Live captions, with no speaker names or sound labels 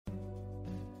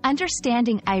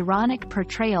Understanding Ironic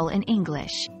Portrayal in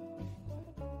English.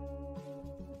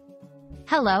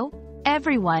 Hello,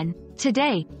 everyone.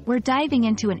 Today, we're diving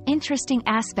into an interesting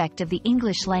aspect of the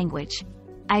English language: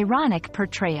 ironic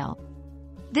portrayal.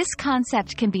 This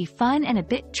concept can be fun and a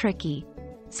bit tricky,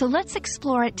 so let's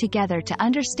explore it together to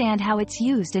understand how it's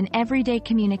used in everyday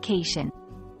communication.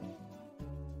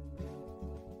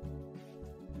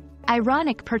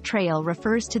 Ironic portrayal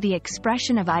refers to the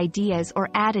expression of ideas or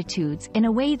attitudes in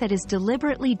a way that is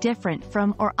deliberately different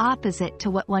from or opposite to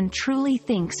what one truly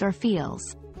thinks or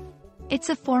feels. It's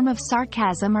a form of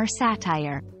sarcasm or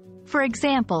satire. For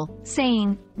example,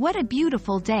 saying, "What a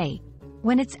beautiful day,"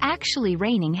 when it's actually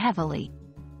raining heavily.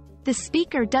 The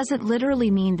speaker doesn't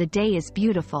literally mean the day is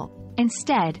beautiful.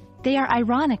 Instead, they are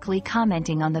ironically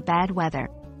commenting on the bad weather.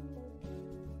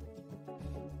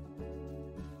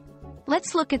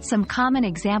 Let's look at some common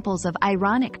examples of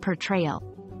ironic portrayal.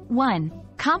 1.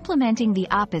 Complimenting the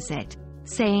opposite,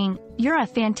 saying, "You're a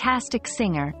fantastic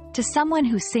singer," to someone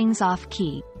who sings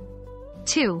off-key.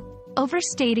 2.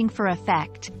 Overstating for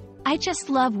effect, "I just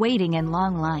love waiting in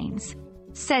long lines,"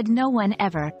 said no one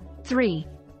ever. 3.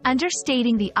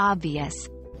 Understating the obvious,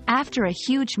 after a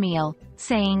huge meal,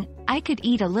 saying, "I could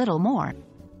eat a little more."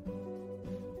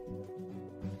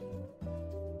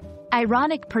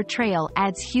 Ironic portrayal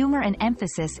adds humor and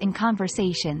emphasis in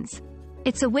conversations.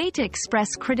 It's a way to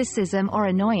express criticism or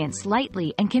annoyance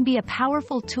lightly and can be a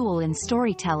powerful tool in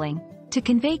storytelling, to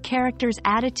convey characters'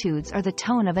 attitudes or the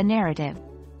tone of a narrative.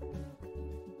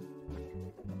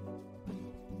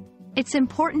 It's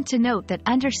important to note that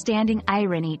understanding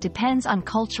irony depends on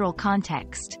cultural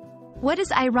context. What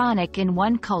is ironic in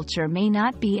one culture may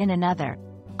not be in another.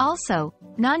 Also,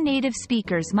 non-native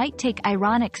speakers might take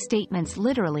ironic statements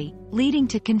literally, leading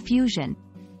to confusion.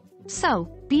 So,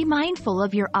 be mindful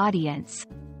of your audience.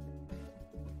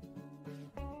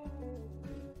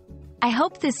 I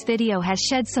hope this video has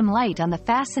shed some light on the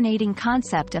fascinating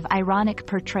concept of ironic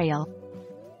portrayal.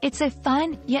 It's a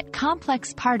fun, yet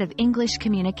complex part of English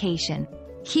communication.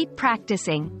 Keep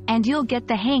practicing, and you'll get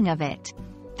the hang of it.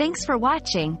 Thanks for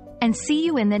watching, and see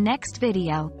you in the next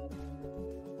video.